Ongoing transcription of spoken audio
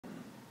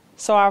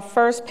So our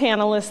first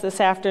panelist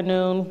this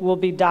afternoon will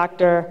be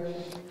Dr.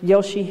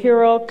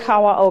 Yoshihiro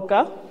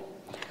Kawaoka,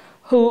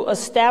 who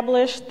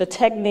established the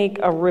technique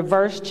of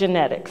reverse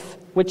genetics,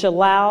 which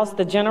allows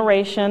the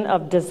generation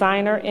of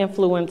designer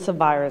influenza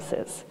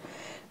viruses.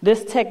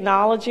 This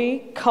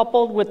technology,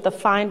 coupled with the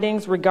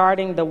findings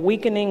regarding the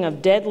weakening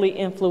of deadly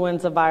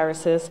influenza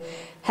viruses,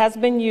 has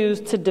been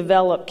used to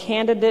develop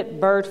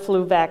candidate bird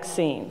flu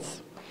vaccines,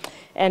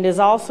 and is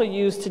also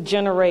used to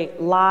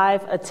generate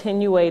live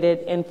attenuated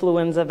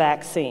influenza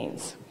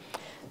vaccines.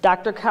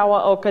 Dr.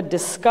 Kawaoka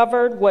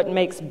discovered what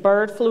makes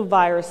bird flu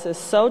viruses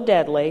so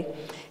deadly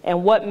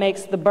and what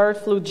makes the bird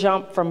flu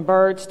jump from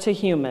birds to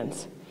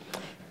humans.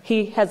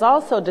 He has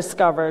also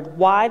discovered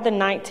why the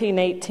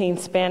 1918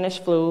 Spanish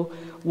flu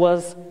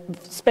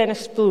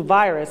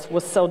virus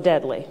was so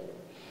deadly.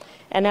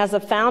 And as a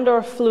founder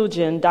of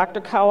Flugen,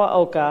 Dr.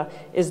 Kawaoka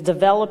is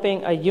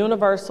developing a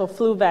universal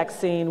flu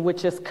vaccine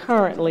which is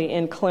currently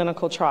in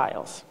clinical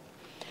trials.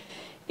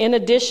 In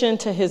addition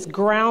to his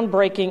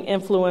groundbreaking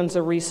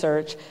influenza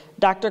research,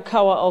 Dr.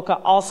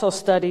 Kawaoka also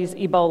studies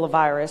Ebola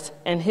virus,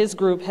 and his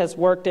group has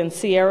worked in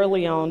Sierra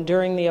Leone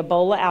during the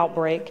Ebola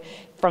outbreak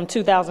from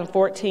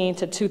 2014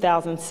 to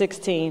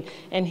 2016,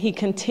 and he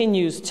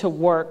continues to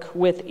work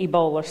with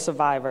Ebola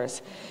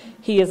survivors.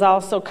 He is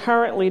also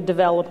currently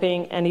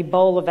developing an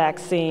Ebola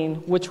vaccine,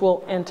 which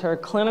will enter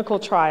clinical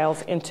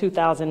trials in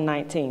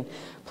 2019.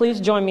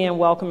 Please join me in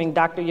welcoming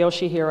Dr.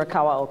 Yoshihiro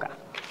Kawaoka.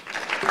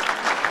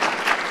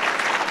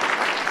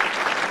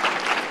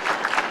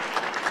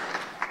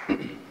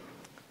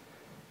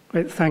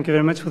 Great, thank you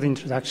very much for the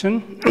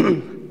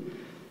introduction.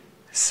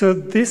 So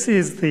this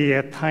is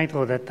the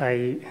title that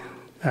I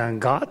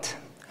got.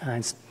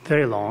 It's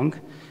very long.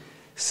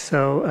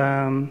 So,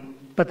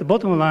 but the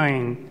bottom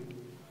line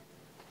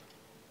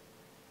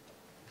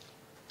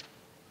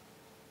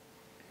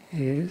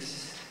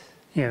is,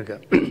 here we go.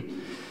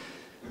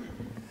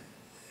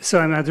 So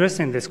I'm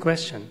addressing this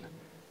question: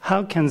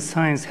 how can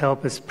science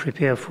help us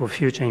prepare for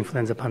future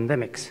influenza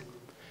pandemics?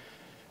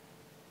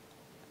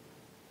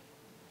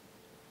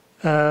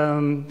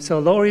 So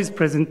Laurie's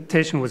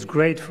presentation was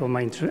great for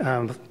my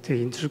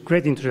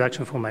great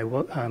introduction for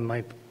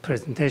my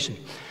presentation.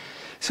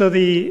 So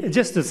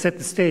just to set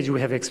the stage, we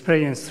have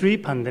experienced 3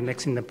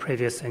 pandemics in the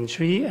previous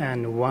century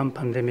and 1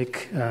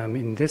 pandemic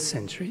in this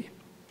century.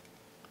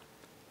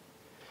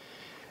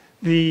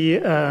 The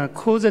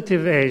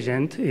causative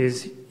agent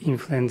is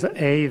influenza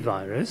A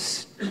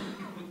virus.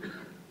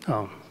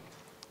 Oh,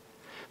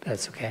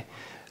 that's okay.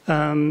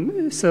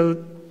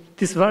 So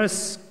this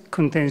virus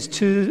contains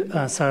 2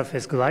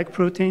 surface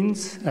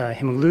glycoproteins,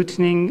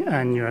 hemagglutinin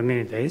and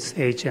neuraminidase,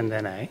 H and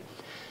Na.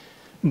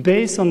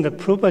 Based on the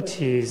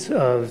properties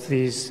of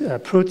these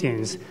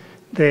proteins,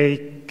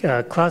 they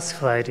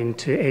classified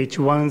into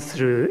H1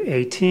 through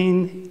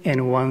 18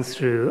 and 1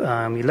 through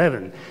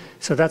 11.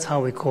 So that's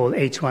how we call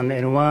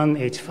H1N1,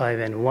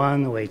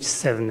 H5N1, or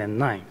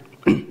H7N9.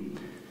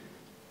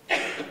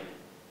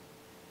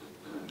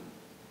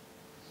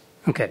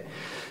 Okay,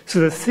 so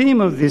the theme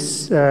of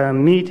this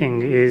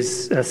meeting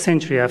is a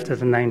century after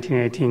the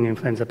 1918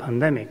 influenza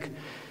pandemic.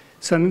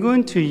 So I'm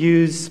going to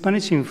use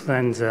Spanish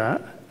influenza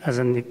as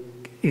an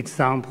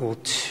example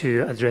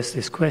to address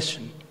this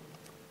question.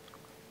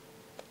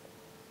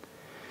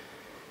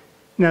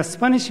 Now,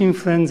 Spanish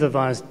influenza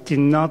virus did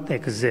not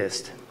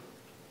exist,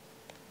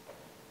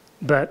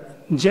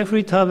 but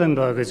Jeffrey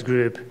Taubenberger's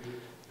group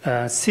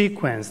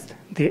sequenced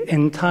the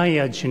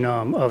entire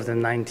genome of the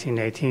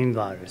 1918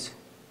 virus.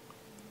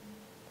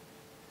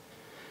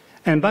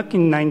 And back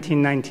in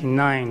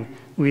 1999,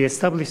 we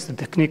established a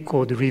technique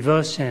called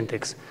reverse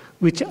genetics,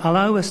 which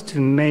allow us to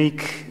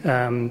make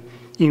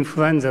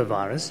influenza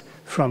virus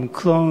from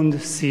cloned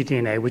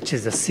cDNA, which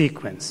is a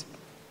sequence.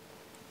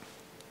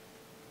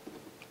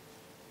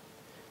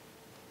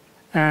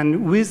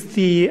 And with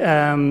the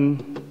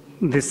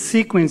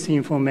sequence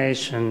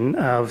information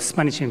of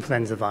Spanish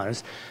influenza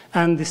virus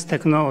and this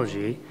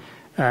technology,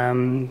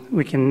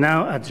 we can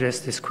now address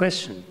this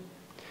question.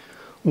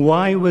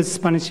 Why was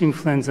Spanish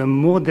influenza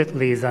more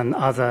deadly than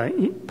other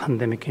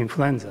pandemic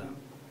influenza?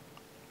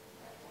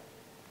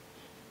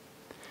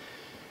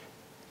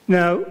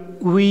 Now,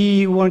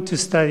 we want to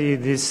study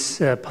this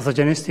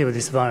pathogenicity of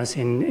this virus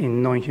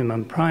in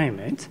non-human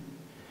primates.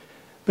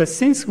 But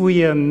since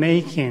we are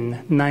making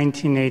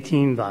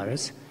 1918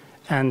 virus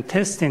and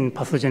testing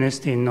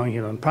pathogenicity in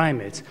non-human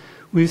primates,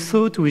 we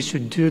thought we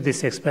should do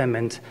this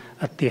experiment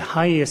at the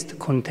highest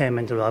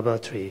containment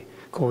laboratory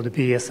called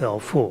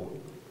BSL-4.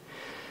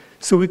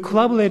 So we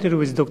collaborated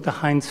with Dr.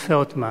 Heinz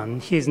Feldman.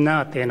 He is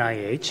now at the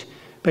NIH,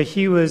 but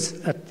he was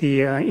at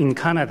in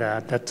Canada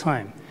at that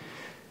time.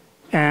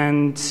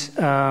 And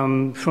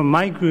from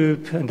my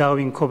group,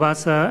 Darwin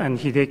Kobasa and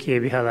Hideki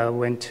Ebihara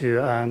went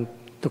to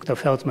Dr.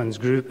 Feldman's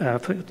group,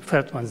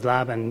 Feldman's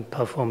lab, and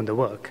performed the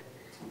work.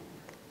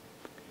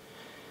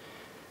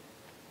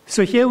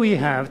 So here we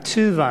have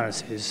 2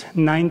 viruses,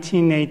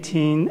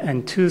 1918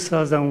 and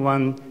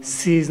 2001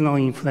 seasonal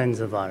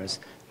influenza virus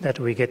that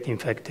we get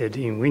infected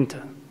in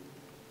winter.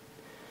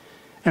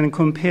 and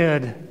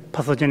compared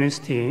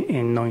pathogenicity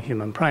in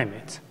non-human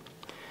primates.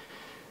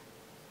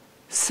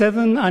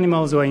 7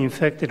 animals were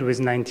infected with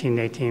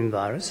 1918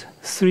 virus.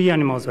 3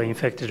 animals were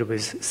infected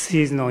with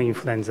seasonal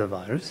influenza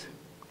virus.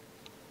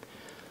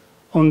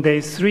 On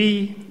day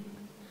 3,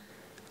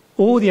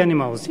 all the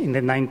animals in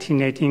the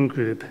 1918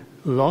 group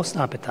lost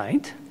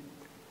appetite,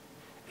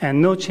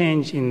 and no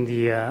change in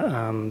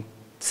the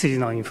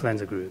seasonal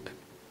influenza group.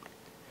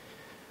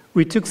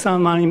 We took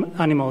some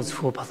animals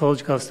for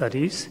pathological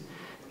studies.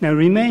 Now,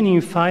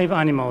 remaining 5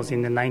 animals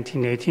in the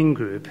 1918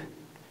 group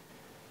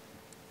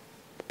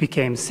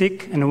became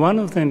sick, and one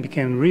of them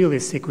became really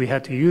sick. We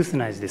had to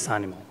euthanize this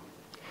animal.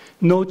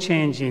 No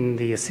change in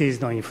the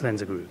seasonal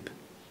influenza group.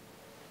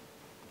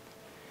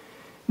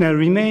 Now,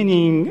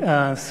 remaining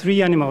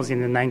 3 animals in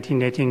the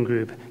 1918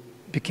 group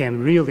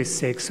became really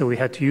sick, so we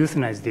had to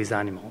euthanize these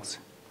animals.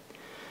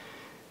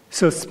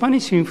 So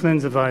Spanish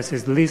influenza virus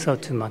is lethal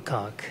to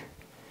macaque,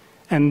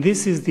 and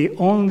this is the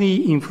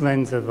only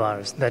influenza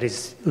virus that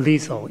is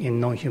lethal in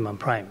non-human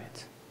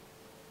primates.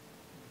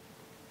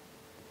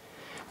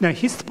 Now,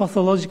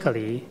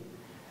 histopathologically,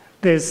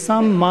 there's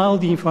some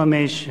mild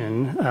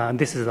inflammation.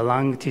 This is the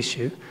lung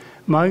tissue.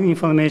 Mild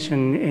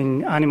inflammation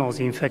in animals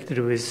infected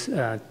with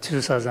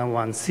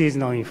 2001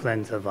 seasonal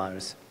influenza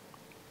virus.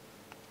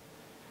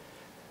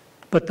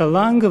 But the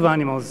lung of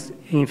animals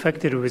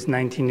infected with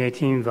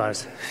 1918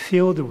 virus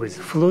filled with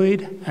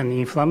fluid and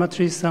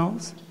inflammatory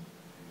cells.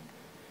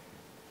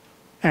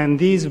 And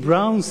these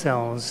brown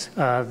cells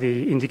are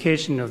the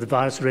indication of the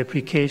virus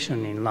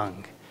replication in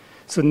lung.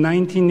 So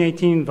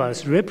 1918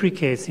 virus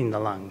replicates in the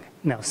lung.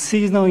 Now,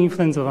 seasonal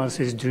influenza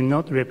viruses do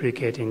not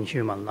replicate in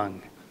human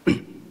lung.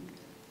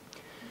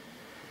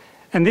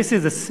 And this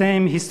is the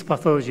same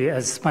histopathology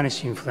as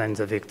Spanish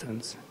influenza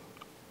victims.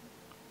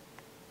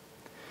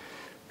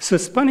 So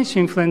Spanish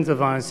influenza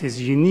virus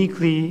is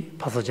uniquely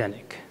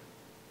pathogenic.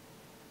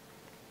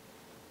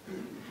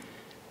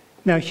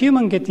 Now,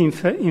 humans get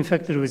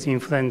infected with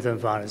influenza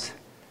virus,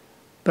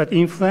 but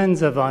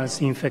influenza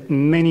virus infect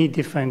many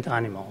different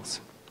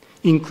animals,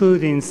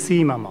 including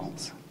sea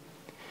mammals.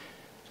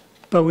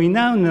 But we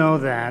now know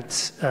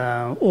that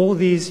all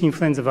these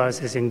influenza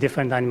viruses in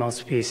different animal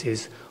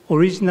species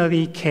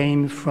originally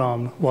came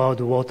from wild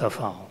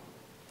waterfowl.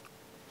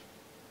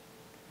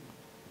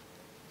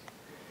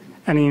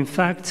 And in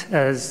fact,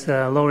 as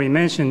Laurie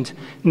mentioned,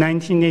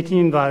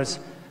 1918 virus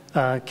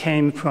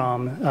came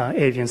from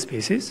avian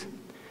species.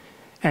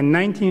 And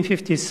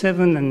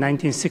 1957 and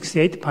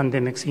 1968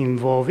 pandemics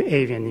involve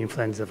avian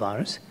influenza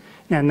virus.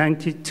 Now,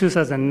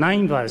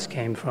 2009 virus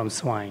came from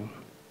swine,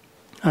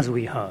 as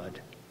we heard.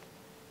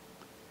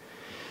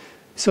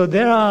 So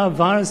there are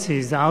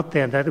viruses out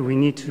there that we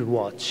need to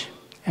watch.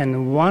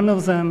 And one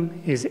of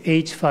them is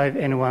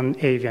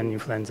H5N1 avian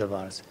influenza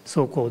virus,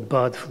 so-called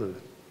bird flu.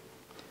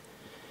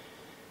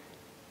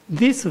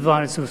 This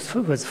virus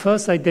was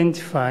first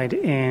identified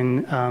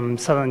in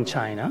southern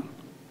China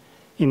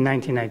in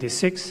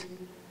 1996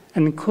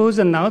 and caused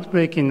an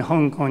outbreak in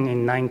Hong Kong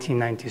in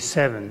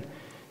 1997,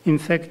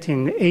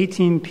 infecting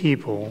 18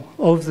 people.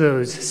 Of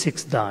those,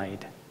 6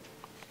 died.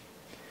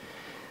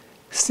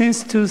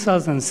 Since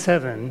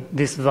 2007,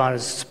 this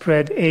virus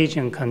spread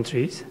Asian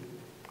countries.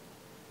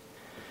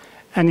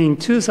 And in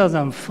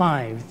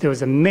 2005, there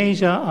was a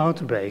major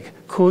outbreak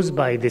caused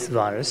by this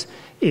virus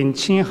in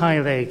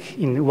Qinghai Lake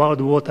in wild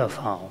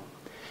waterfowl.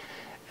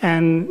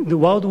 And the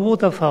wild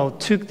waterfowl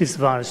took this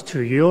virus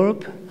to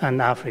Europe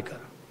and Africa.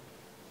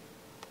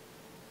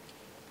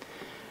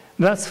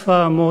 Thus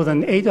far, more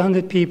than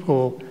 800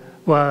 people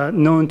were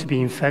known to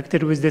be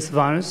infected with this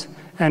virus,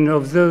 and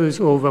of those,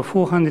 over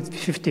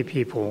 450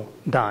 people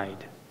died.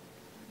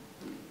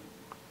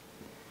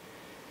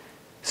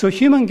 So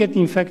humans get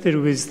infected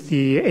with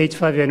the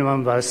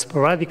H5N1 virus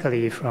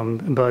sporadically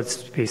from bird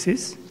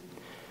species,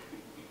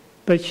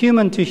 but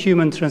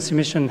human-to-human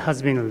transmission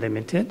has been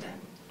limited.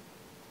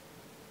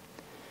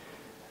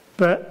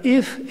 But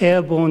if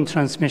airborne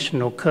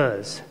transmission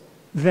occurs,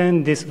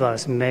 then this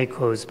virus may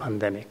cause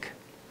pandemic.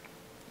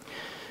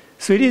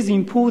 So it is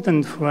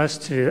important for us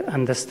to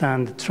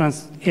understand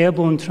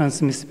airborne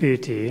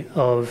transmissibility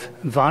of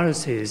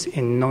viruses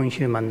in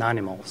non-human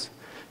animals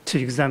to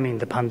examine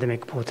the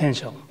pandemic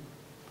potential.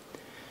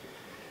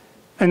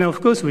 And of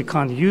course, we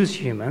can't use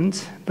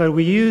humans, but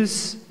we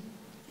use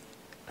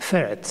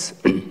ferrets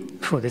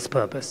for this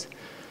purpose.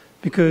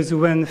 Because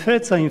when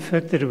ferrets are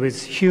infected with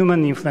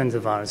human influenza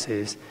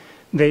viruses,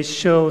 they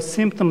show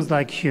symptoms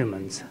like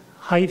humans: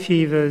 high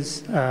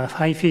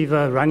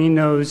fever, runny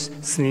nose,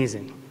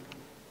 sneezing.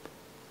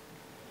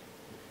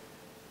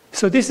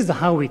 So this is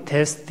how we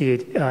test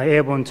the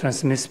airborne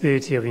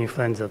transmissibility of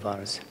influenza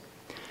virus.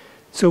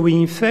 So we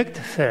infect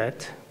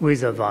ferret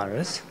with a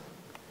virus,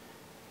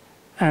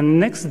 and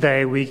next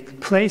day we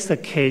place a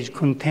cage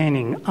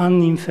containing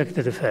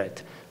uninfected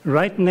ferret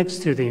right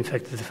next to the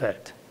infected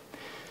ferret.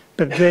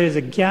 But there is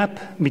a gap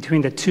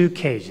between the 2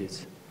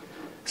 cages.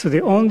 So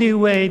the only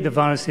way the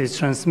virus is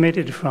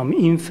transmitted from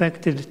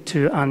infected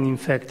to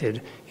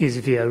uninfected is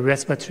via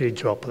respiratory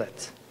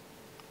droplets.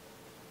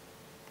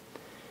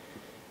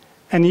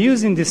 And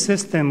using this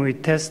system, we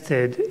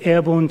tested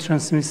airborne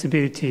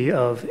transmissibility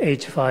of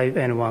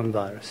H5N1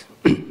 virus.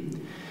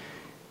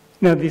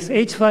 Now, this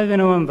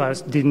H5N1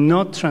 virus did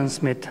not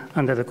transmit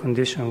under the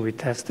condition we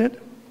tested,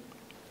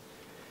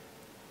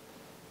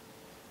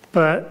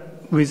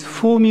 but with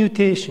 4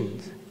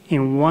 mutations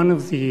in one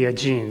of the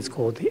genes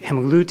called the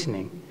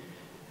hemagglutinin,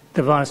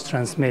 the virus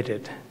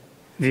transmitted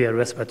via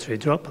respiratory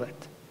droplet.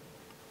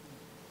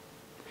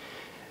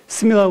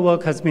 Similar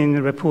work has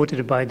been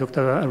reported by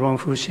Dr. Ron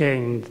Fouché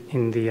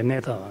in the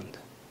Netherlands.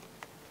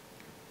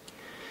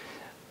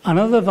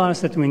 Another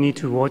virus that we need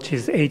to watch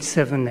is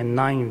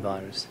H7N9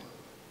 virus.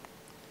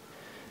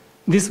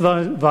 This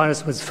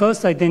virus was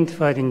first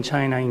identified in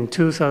China in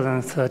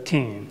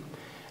 2013,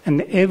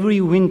 and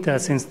every winter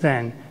since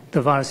then,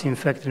 the virus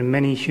infected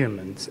many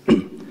humans.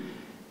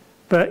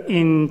 But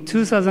in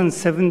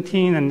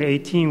 2017 and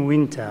 18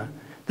 winter,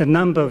 the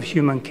number of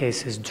human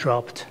cases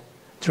dropped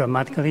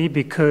dramatically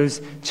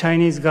because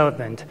Chinese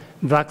government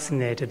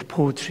vaccinated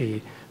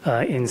poultry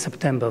in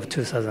September of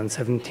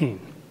 2017.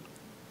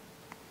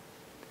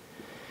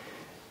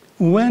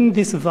 When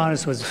this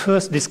virus was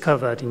first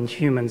discovered in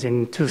humans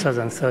in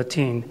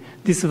 2013,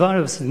 this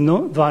virus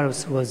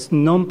was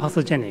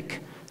non-pathogenic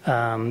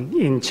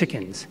in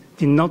chickens,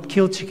 did not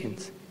kill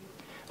chickens.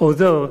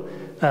 Although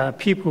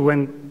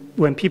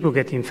when people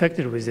get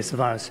infected with this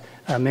virus,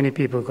 many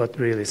people got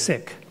really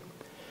sick.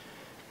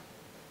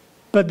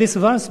 But this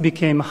virus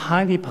became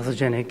highly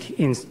pathogenic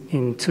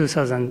in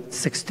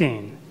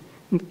 2016,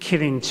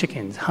 killing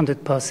chickens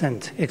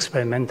 100%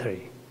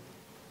 experimentally.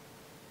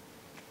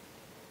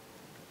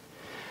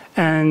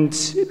 And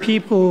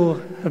people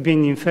have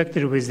been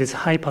infected with this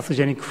high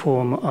pathogenic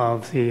form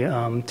of this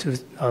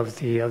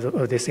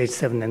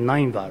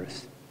H7N9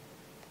 virus.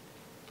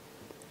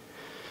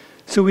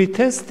 So we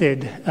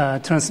tested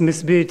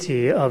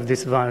transmissibility of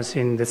this virus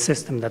in the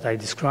system that I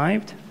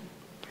described.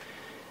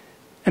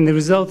 And the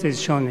result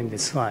is shown in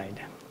this slide.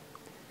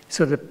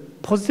 So the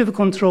positive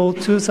control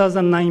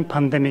 2009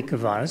 pandemic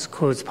virus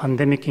caused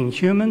pandemic in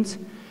humans,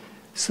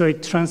 so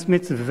it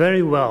transmits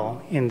very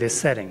well in this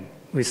setting.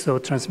 We saw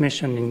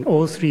transmission in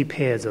all 3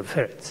 pairs of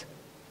ferrets.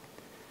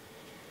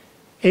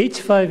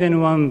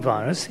 H5N1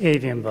 virus,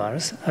 avian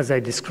virus, as I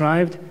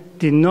described,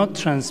 did not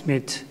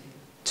transmit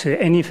to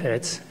any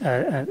ferrets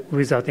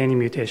without any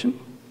mutation.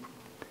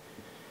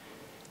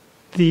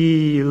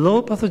 The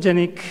low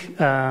pathogenic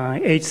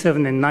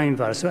H7N9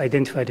 virus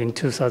identified in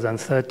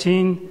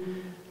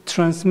 2013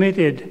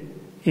 transmitted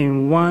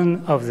in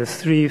one of the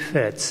 3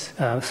 ferrets,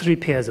 3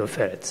 pairs of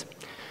ferrets.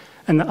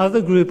 And the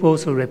other group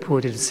also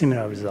reported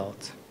similar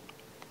results.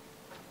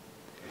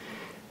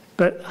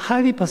 But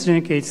highly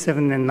pathogenic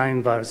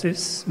H7N9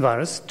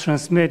 virus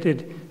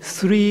transmitted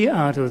 3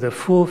 out of the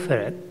 4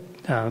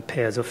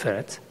 pairs of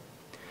ferrets.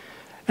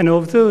 And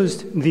of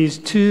those, these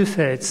 2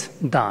 ferrets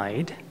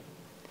died.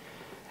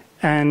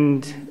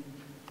 And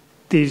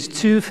these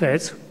 2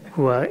 ferrets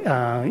who were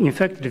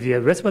infected via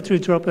respiratory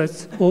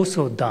droplets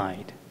also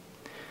died.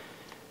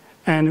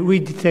 And we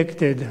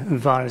detected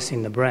virus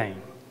in the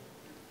brain.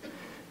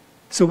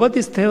 So what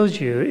this tells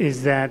you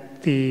is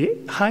that the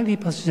highly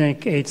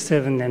pathogenic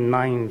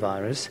H7N9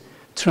 virus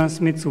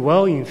transmits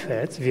well in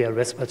ferrets via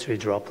respiratory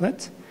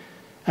droplets,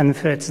 and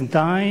ferrets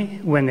die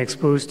when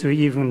exposed to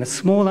even a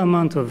small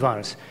amount of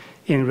virus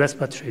in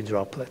respiratory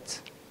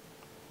droplets.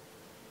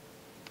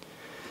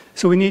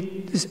 So we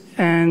need,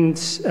 and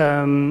so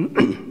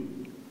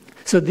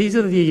these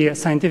are the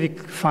scientific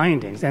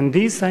findings, and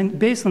based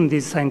on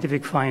these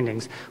scientific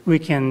findings, we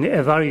can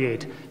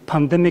evaluate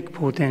pandemic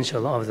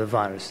potential of the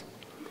virus.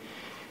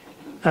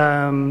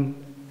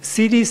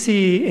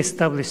 CDC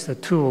established a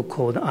tool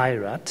called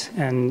IRAT,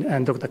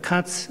 and Dr.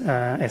 Katz,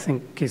 I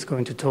think, is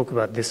going to talk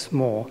about this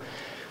more.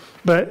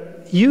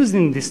 But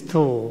using this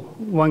tool,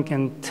 one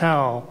can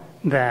tell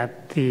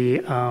that the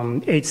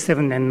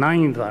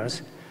H7N9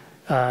 virus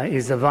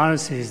is the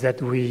viruses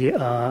that we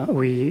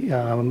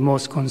are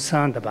most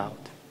concerned about.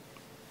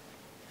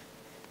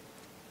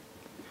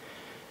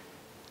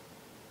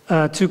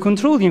 To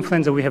control the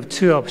influenza, we have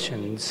 2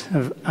 options,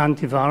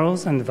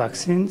 antivirals and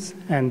vaccines.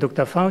 And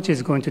Dr. Fauci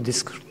is going to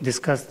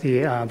discuss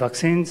the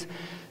vaccines.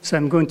 So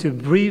I'm going to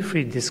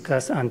briefly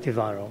discuss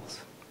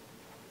antivirals.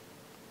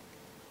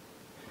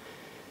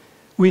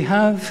 We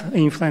have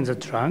influenza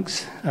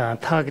drugs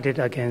targeted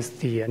against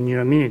the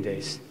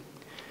neuraminidase.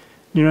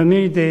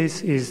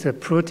 Neuraminidase is the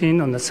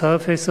protein on the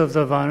surface of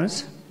the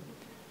virus.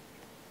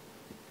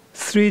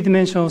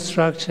 3-dimensional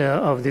structure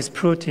of this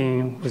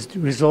protein was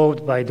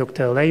resolved by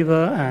Dr.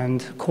 Lever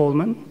and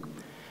Coleman.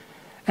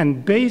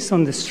 And based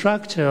on the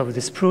structure of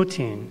this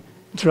protein,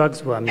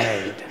 drugs were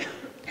made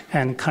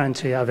and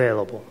currently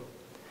available.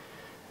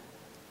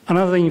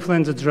 Another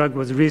influenza drug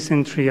was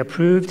recently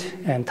approved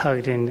and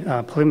targeting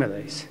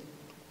polymerase.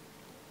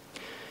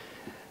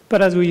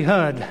 But as we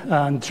heard,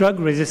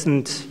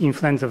 drug-resistant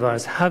influenza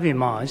viruses have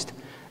emerged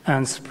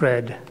and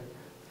spread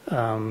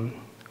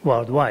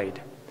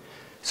worldwide.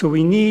 So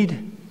we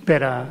need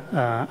better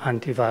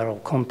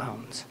antiviral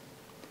compounds.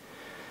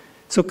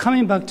 So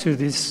coming back to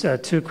these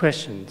 2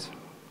 questions,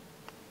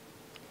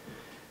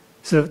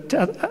 So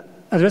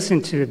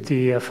addressing to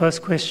the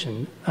first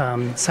question,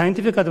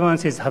 scientific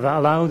advances have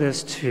allowed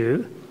us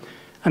to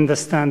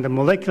understand the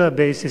molecular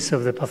basis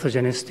of the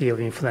pathogenicity of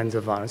influenza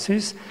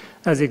viruses,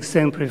 as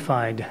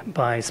exemplified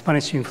by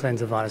Spanish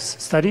influenza virus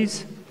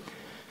studies,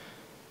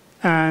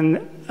 and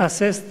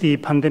assess the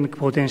pandemic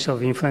potential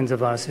of influenza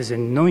viruses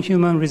in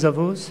non-human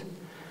reservoirs,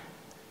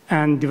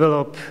 and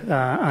develop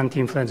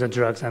anti-influenza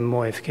drugs and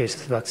more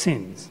efficacious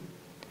vaccines.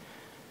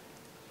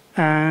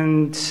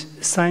 And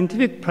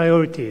scientific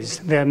priorities,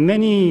 there are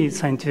many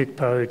scientific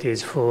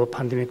priorities for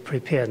pandemic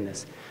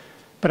preparedness,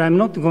 but I'm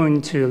not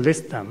going to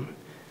list them,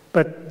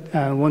 but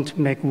I want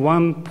to make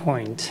one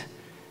point,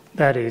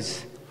 that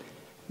is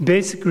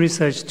basic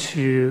research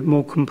to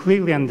more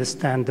completely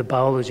understand the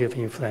biology of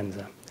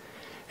influenza.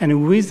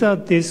 And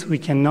without this, we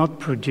cannot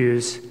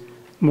produce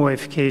more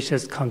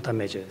efficacious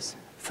countermeasures.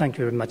 Thank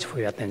you very much for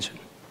your attention.